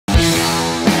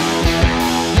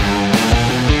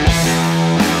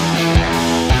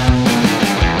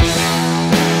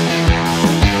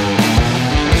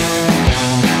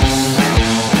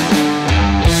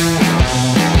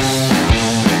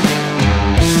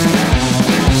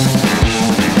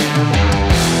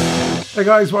Hey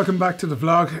guys, welcome back to the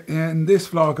vlog. In this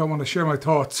vlog I want to share my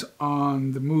thoughts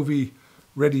on the movie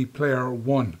Ready Player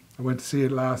One. I went to see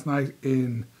it last night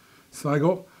in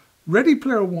Sligo. Ready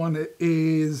Player One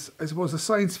is, I suppose, a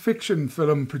science fiction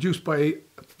film produced by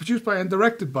and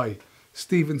directed by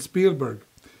Steven Spielberg.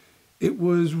 It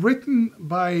was written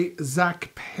by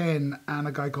Zach Penn and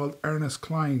a guy called Ernest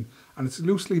Cline, and it's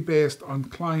loosely based on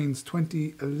Cline's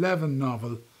 2011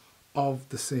 novel of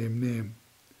the same name.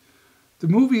 The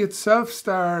movie itself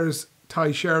stars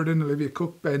Ty Sheridan, Olivia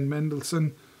Cooke, Ben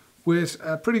Mendelsohn, with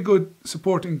a pretty good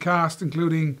supporting cast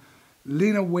including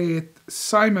Lena Waithe,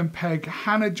 Simon Pegg,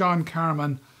 Hannah John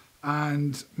Carman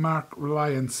and Mark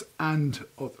Reliance and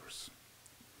others.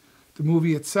 The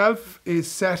movie itself is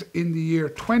set in the year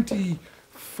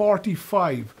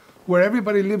 2045, where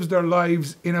everybody lives their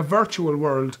lives in a virtual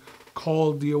world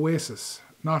called the Oasis.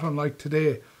 Not unlike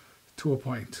today, to a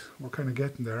point. We're kind of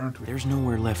getting there, aren't we? There's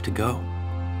nowhere left to go.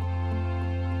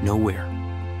 Nowhere.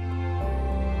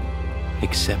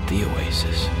 Except the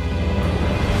Oasis.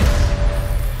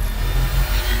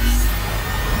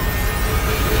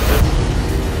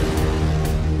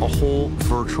 A whole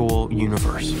virtual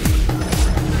universe.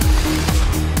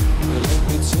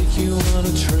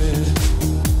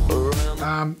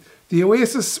 The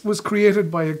Oasis was created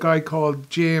by a guy called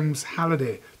James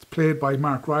Halliday. It's played by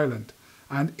Mark Ryland.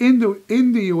 And in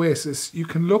the Oasis, you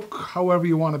can look however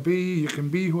you want to be, you can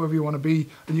be whoever you want to be,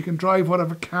 and you can drive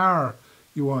whatever car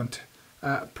you want,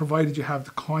 provided you have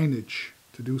the coinage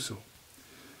to do so.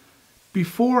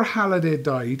 Before Halliday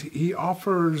died, he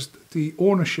offers the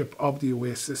ownership of the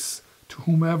Oasis to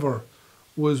whomever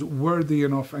was worthy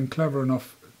enough and clever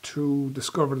enough to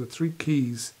discover the 3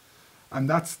 keys, and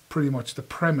that's pretty much the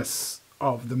premise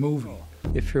of the movie.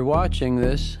 If you're watching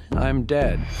this, I'm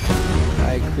dead.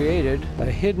 I created a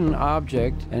hidden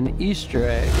object, an Easter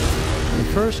egg. The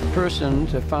first person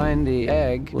to find the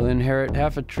egg will inherit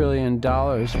 $500 billion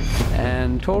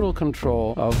and total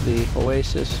control of the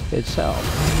Oasis itself.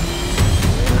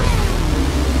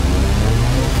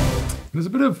 There's a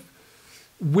bit of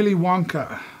Willy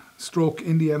Wonka stroke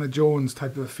Indiana Jones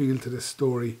type of a feel to this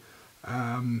story.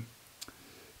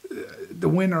 The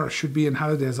winner should be, in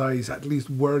Halliday's eyes, at least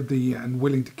worthy and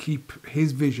willing to keep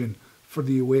his vision for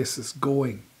the Oasis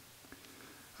going.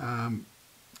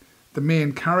 The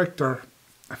main character,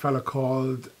 a fella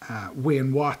called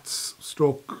Wayne Watts,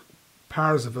 stroke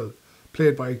Parzival,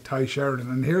 played by Ty Sheridan.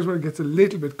 And here's where it gets a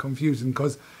little bit confusing,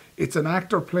 because it's an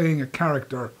actor playing a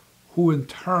character who in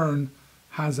turn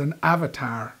has an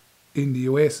avatar in the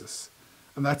Oasis.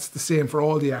 And that's the same for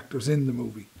all the actors in the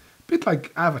movie. A bit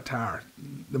like Avatar,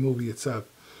 the movie itself.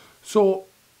 So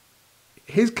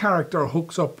his character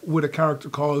hooks up with a character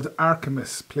called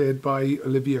Artemis, played by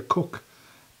Olivia Cooke.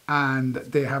 And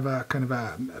they have a kind of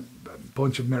a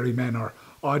bunch of merry men or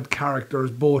odd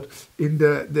characters, both in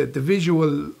the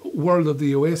visual world of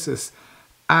the Oasis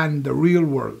and the real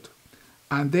world.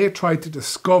 And they try to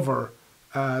discover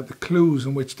the clues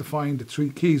in which to find the 3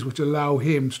 keys which allow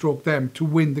him, stroke them, to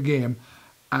win the game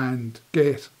and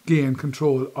gain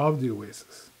control of the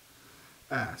Oasis.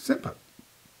 Simple.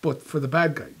 But for the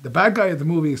bad guy. The bad guy of the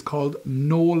movie is called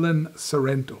Nolan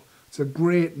Sorrento. It's a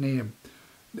great name.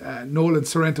 Nolan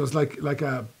Sorrento is like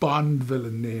a Bond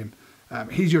villain name.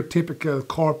 He's your typical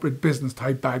corporate business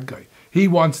type bad guy. He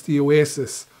wants the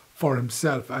Oasis for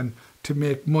himself and to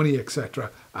make money, etc.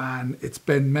 And it's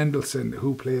Ben Mendelsohn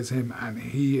who plays him, and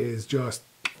he is just,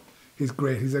 he's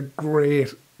great. He's a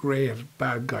great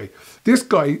bad guy. This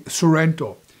guy,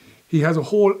 Sorrento, he has a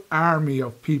whole army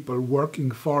of people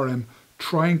working for him,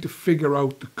 trying to figure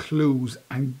out the clues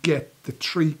and get the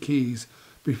 3 keys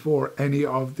before any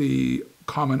of the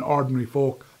common ordinary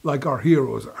folk like our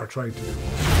heroes are trying to do.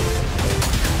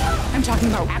 I'm talking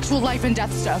about actual life and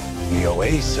death stuff. The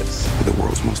Oasis, the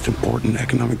world's most important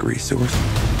economic resource.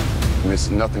 And it's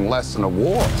nothing less than a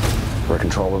war for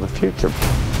control of the future.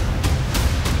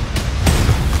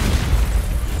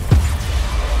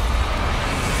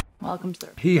 Welcome, sir.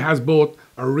 He has both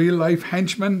a real-life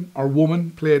henchman or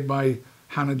woman played by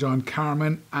Hannah John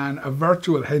Carman and a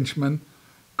virtual henchman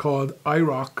called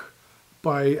IROC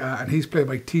and he's played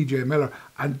by TJ Miller,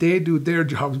 and they do their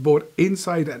jobs both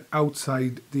inside and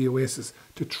outside the Oasis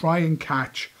to try and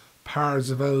catch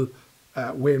Parzival,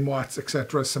 Wayne Watts,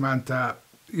 etc., Samantha,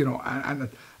 you know, and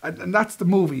that's the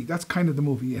movie. That's kind of the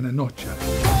movie in a nutshell.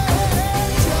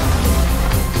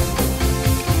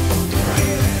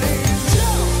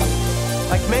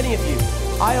 Like many of you,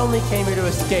 I only came here to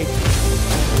escape.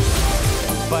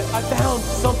 But I found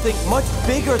something much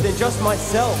bigger than just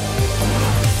myself.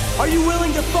 Are you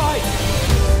willing to fight?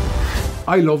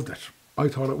 I loved it. I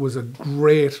thought it was a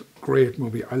great, great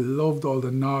movie. I loved all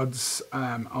the nods,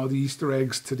 all the Easter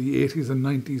eggs to the 80s and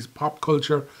 90s pop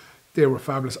culture. They were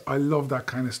fabulous. I love that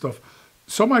kind of stuff.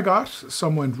 Some I got,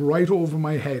 some went right over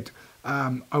my head.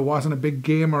 I wasn't a big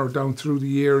gamer down through the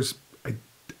years.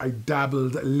 I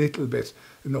dabbled a little bit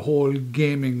in the whole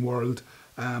gaming world.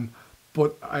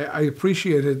 But I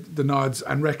appreciated the nods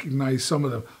and recognised some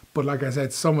of them. But like I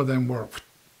said, some of them were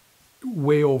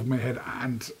way over my head,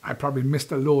 and I probably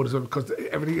missed a load as well because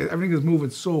everything is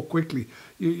moving so quickly.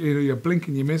 You know, you're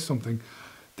blinking, you miss something.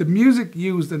 The music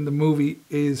used in the movie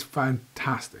is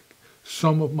fantastic.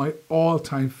 Some of my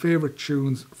all-time favourite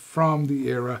tunes from the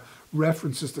era,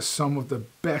 references to some of the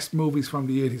best movies from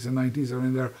the 80s and 90s are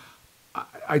in there.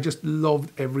 I just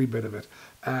loved every bit of it.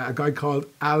 A guy called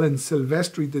Alan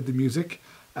Silvestri did the music.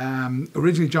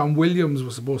 Originally John Williams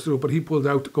was supposed to do it, but he pulled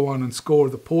out to go on and score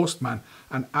The Postman,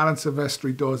 and Alan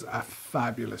Silvestri does a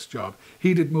fabulous job.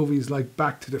 He did movies like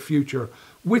Back to the Future,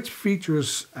 which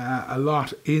features a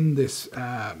lot in this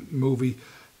movie.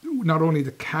 Not only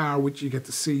the car, which you get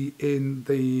to see in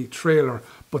the trailer,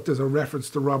 but there's a reference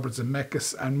to Robert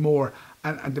Zemeckis and more.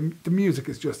 And the music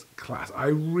is just class. I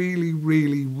really,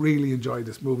 really, really enjoyed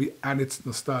this movie, and it's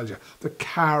nostalgia. The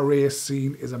car race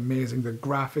scene is amazing. The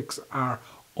graphics are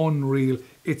unreal.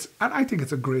 And I think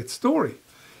it's a great story.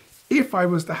 If I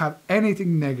was to have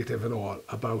anything negative at all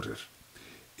about it,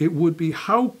 it would be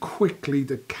how quickly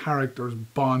the characters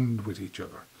bond with each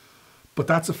other. But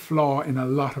that's a flaw in a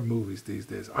lot of movies these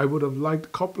days. I would have liked a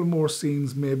couple more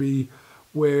scenes maybe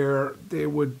where they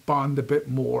would bond a bit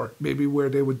more, maybe where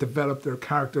they would develop their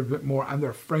character a bit more and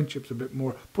their friendships a bit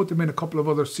more, put them in a couple of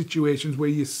other situations where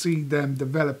you see them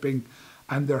developing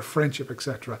and their friendship,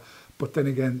 etc. But then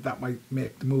again, that might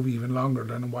make the movie even longer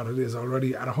than what it is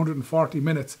already. At 140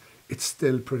 minutes, it's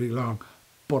still pretty long,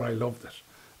 but I loved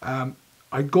it.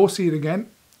 I'd go see it again,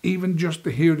 even just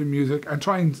to hear the music and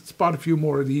try and spot a few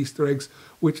more of the Easter eggs,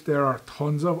 which there are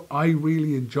tons of. I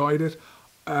really enjoyed it.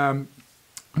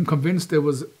 I'm convinced there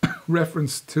was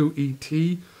reference to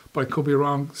E.T., but I could be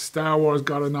wrong. Star Wars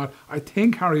got a nod. I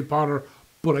think Harry Potter,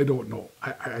 but I don't know.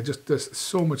 I just, there's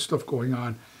so much stuff going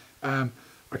on.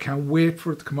 I can't wait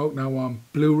for it to come out now on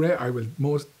Blu-ray. I will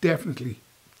most definitely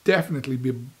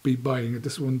be buying it.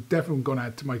 This one definitely going to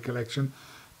add to my collection.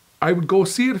 I would go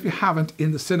see it if you haven't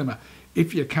in the cinema,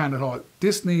 if you can at all.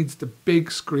 This needs the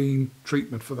big screen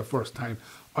treatment for the first time.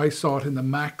 I saw it in the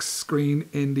Max screen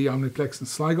in the Omniplex in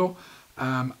Sligo.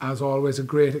 As always, a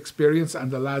great experience, and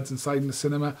the lads inside in the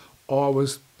cinema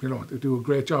always, you know, they do a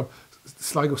great job.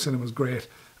 Sligo cinema is great.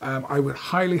 I would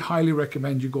highly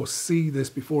recommend you go see this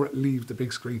before it leaves the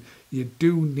big screen. You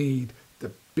do need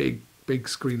the big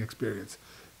screen experience.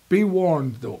 Be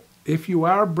warned though, if you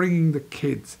are bringing the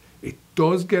kids, it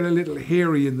does get a little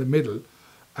hairy in the middle,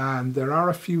 and there are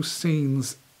a few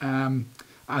scenes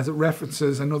as it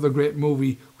references another great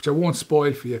movie, which I won't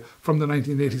spoil for you, from the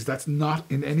 1980s, that's not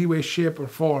in any way, shape or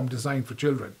form designed for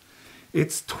children.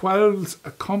 It's 12s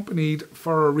accompanied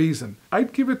for a reason.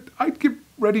 I'd give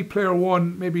Ready Player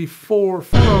One maybe 4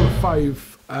 out of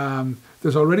 5.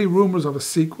 There's already rumours of a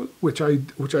sequel, which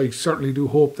I certainly do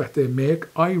hope that they make.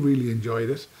 I really enjoyed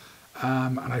it.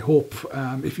 And I hope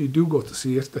if you do go to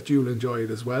see it, that you'll enjoy it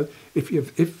as well. If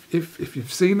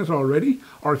you've seen it already,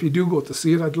 or if you do go to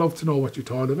see it, I'd love to know what you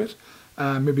thought of it.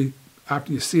 Maybe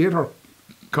after you see it, or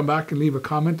come back and leave a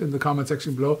comment in the comment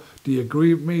section below. Do you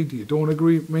agree with me? Do you don't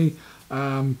agree with me?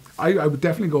 I would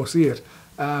definitely go see it.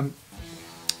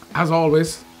 As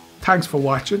always, thanks for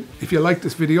watching. If you like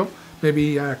this video,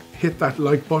 maybe hit that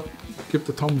like button, give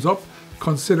the thumbs up,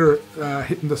 consider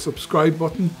hitting the subscribe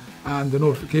button and the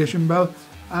notification bell,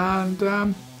 and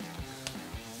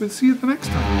we'll see you the next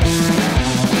time.